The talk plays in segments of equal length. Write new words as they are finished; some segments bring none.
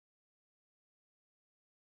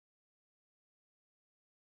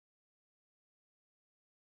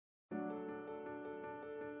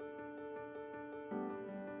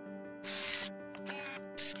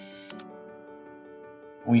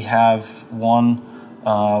We have one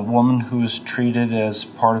woman who was treated as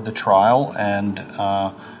part of the trial, and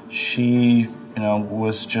she,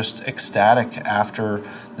 was just ecstatic after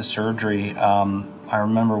the surgery. I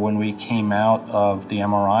remember when we came out of the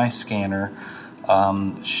MRI scanner,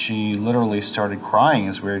 she literally started crying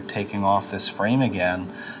as we were taking off this frame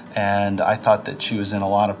again, and I thought that she was in a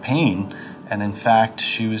lot of pain. And in fact,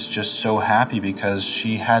 she was just so happy because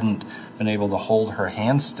she hadn't been able to hold her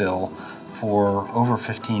hand still for over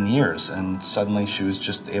 15 years, and suddenly she was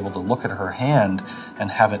just able to look at her hand and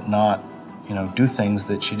have it not, do things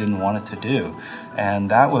that she didn't want it to do, and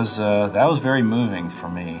that was very moving for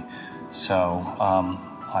me. So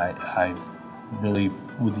I really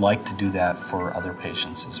would like to do that for other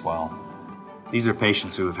patients as well. These are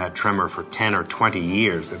patients who have had tremor for 10 or 20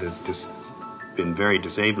 years that has just been very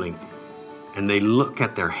disabling, and they look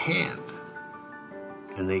at their hand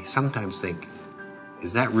and they sometimes think,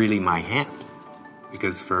 is that really my hand?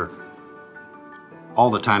 Because for all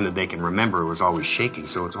the time that they can remember, it was always shaking,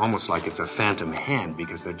 so it's almost like it's a phantom hand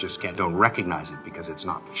because they just don't recognize it because it's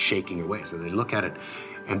not shaking away. So they look at it,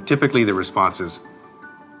 and typically the response is,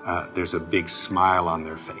 there's a big smile on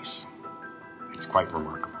their face. It's quite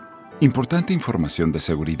remarkable. Importante información de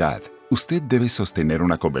seguridad. Usted debe sostener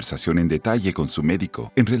una conversación en detalle con su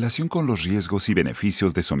médico en relación con los riesgos y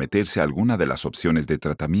beneficios de someterse a alguna de las opciones de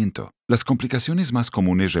tratamiento. Las complicaciones más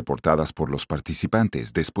comunes reportadas por los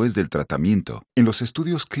participantes después del tratamiento en los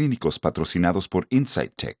estudios clínicos patrocinados por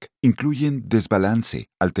Insight Tech incluyen desbalance,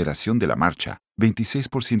 alteración de la marcha,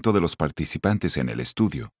 26% de los participantes en el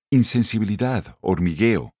estudio, insensibilidad,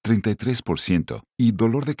 hormigueo, 33%, y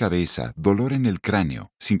dolor de cabeza, dolor en el cráneo,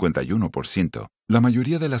 51%. La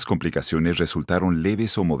mayoría de las complicaciones resultaron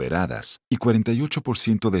leves o moderadas, y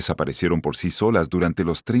 48% desaparecieron por sí solas durante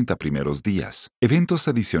los 30 primeros días. Eventos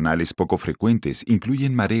adicionales poco frecuentes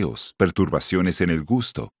incluyen mareos, perturbaciones en el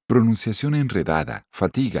gusto, pronunciación enredada,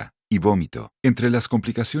 fatiga y vómito. Entre las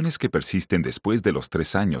complicaciones que persisten después de los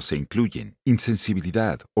 3 años se incluyen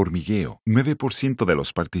insensibilidad, hormigueo, 9% de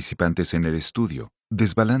los participantes en el estudio,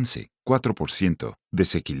 desbalance, 4%,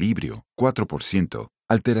 desequilibrio, 4%,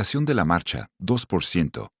 alteración de la marcha,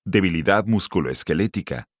 2%, debilidad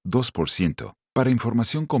musculoesquelética, 2%. Para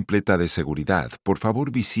información completa de seguridad, por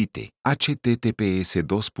favor visite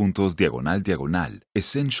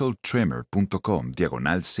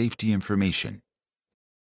https://essentialtremor.com/safety information.